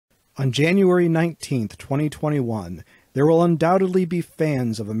On January 19th, 2021, there will undoubtedly be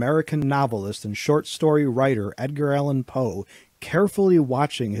fans of American novelist and short story writer Edgar Allan Poe carefully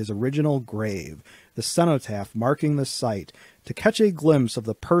watching his original grave, the cenotaph marking the site, to catch a glimpse of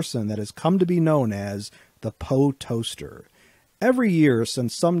the person that has come to be known as the Poe Toaster. Every year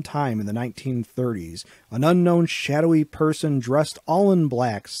since some time in the 1930s, an unknown shadowy person dressed all in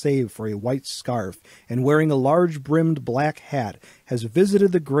black save for a white scarf and wearing a large-brimmed black hat has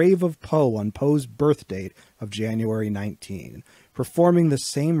visited the grave of Poe on Poe's birth date of January 19, performing the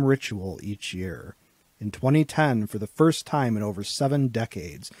same ritual each year. In 2010, for the first time in over 7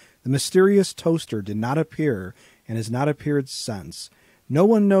 decades, the mysterious toaster did not appear and has not appeared since. No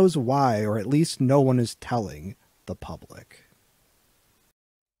one knows why, or at least no one is telling the public.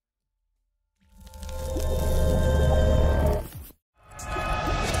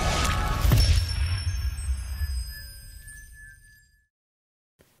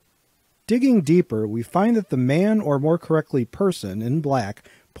 Digging deeper, we find that the man, or more correctly person, in black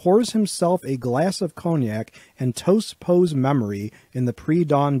pours himself a glass of cognac and toasts Poe's memory in the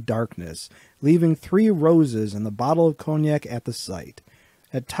pre-dawn darkness, leaving 3 roses and the bottle of cognac at the site.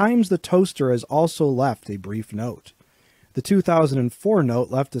 At times the toaster has also left a brief note. The 2004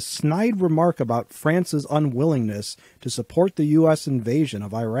 note left a snide remark about France's unwillingness to support the U.S. invasion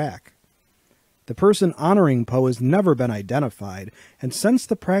of Iraq. The person honoring Poe has never been identified, and since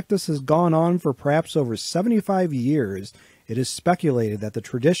the practice has gone on for perhaps over 75 years, it is speculated that the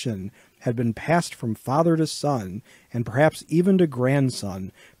tradition had been passed from father to son, and perhaps even to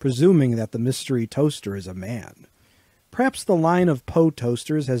grandson, presuming that the mystery toaster is a man. Perhaps the line of Poe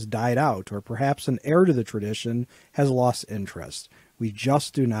toasters has died out, or perhaps an heir to the tradition has lost interest. We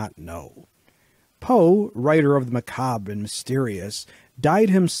just do not know. Poe, writer of the macabre and mysterious, died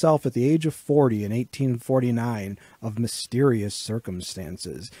himself at the age of 40 in 1849 of mysterious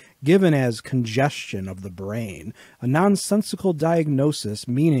circumstances, given as congestion of the brain, a nonsensical diagnosis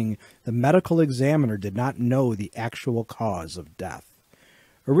meaning the medical examiner did not know the actual cause of death.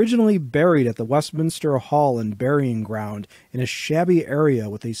 Originally buried at the Westminster Hall and Burying Ground in a shabby area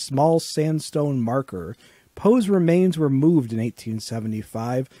with a small sandstone marker, Poe's remains were moved in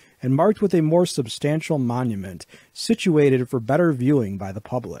 1875 and marked with a more substantial monument, situated for better viewing by the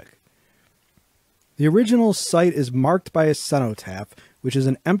public. The original site is marked by a cenotaph, which is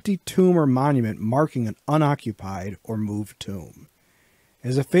an empty tomb or monument marking an unoccupied or moved tomb.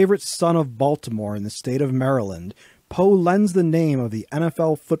 As a favorite son of Baltimore in the state of Maryland, Poe lends the name of the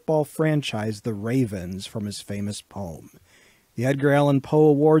NFL football franchise the Ravens from his famous poem. The Edgar Allan Poe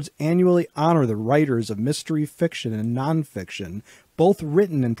Awards annually honor the writers of mystery fiction and nonfiction, both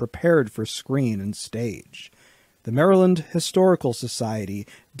written and prepared for screen and stage. The Maryland Historical Society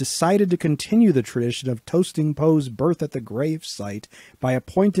decided to continue the tradition of toasting Poe's birth at the grave site by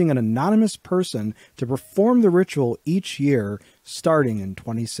appointing an anonymous person to perform the ritual each year, starting in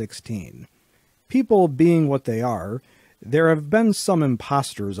 2016. People being what they are, there have been some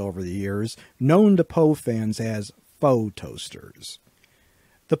imposters over the years, known to Poe fans as Poe Toasters.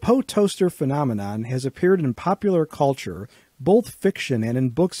 The Poe Toaster phenomenon has appeared in popular culture, both fiction and in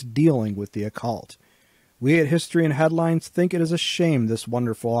books dealing with the occult. We at History and Headlines think it is a shame this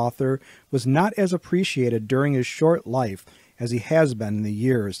wonderful author was not as appreciated during his short life as he has been in the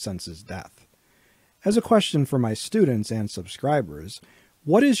years since his death. As a question for my students and subscribers,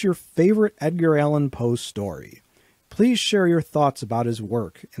 what is your favorite Edgar Allan Poe story? Please share your thoughts about his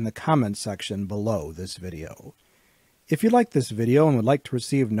work in the comment section below this video. If you like this video and would like to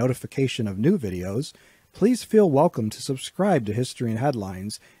receive notification of new videos, please feel welcome to subscribe to History and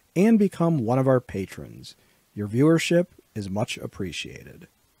Headlines and become one of our patrons. Your viewership is much appreciated.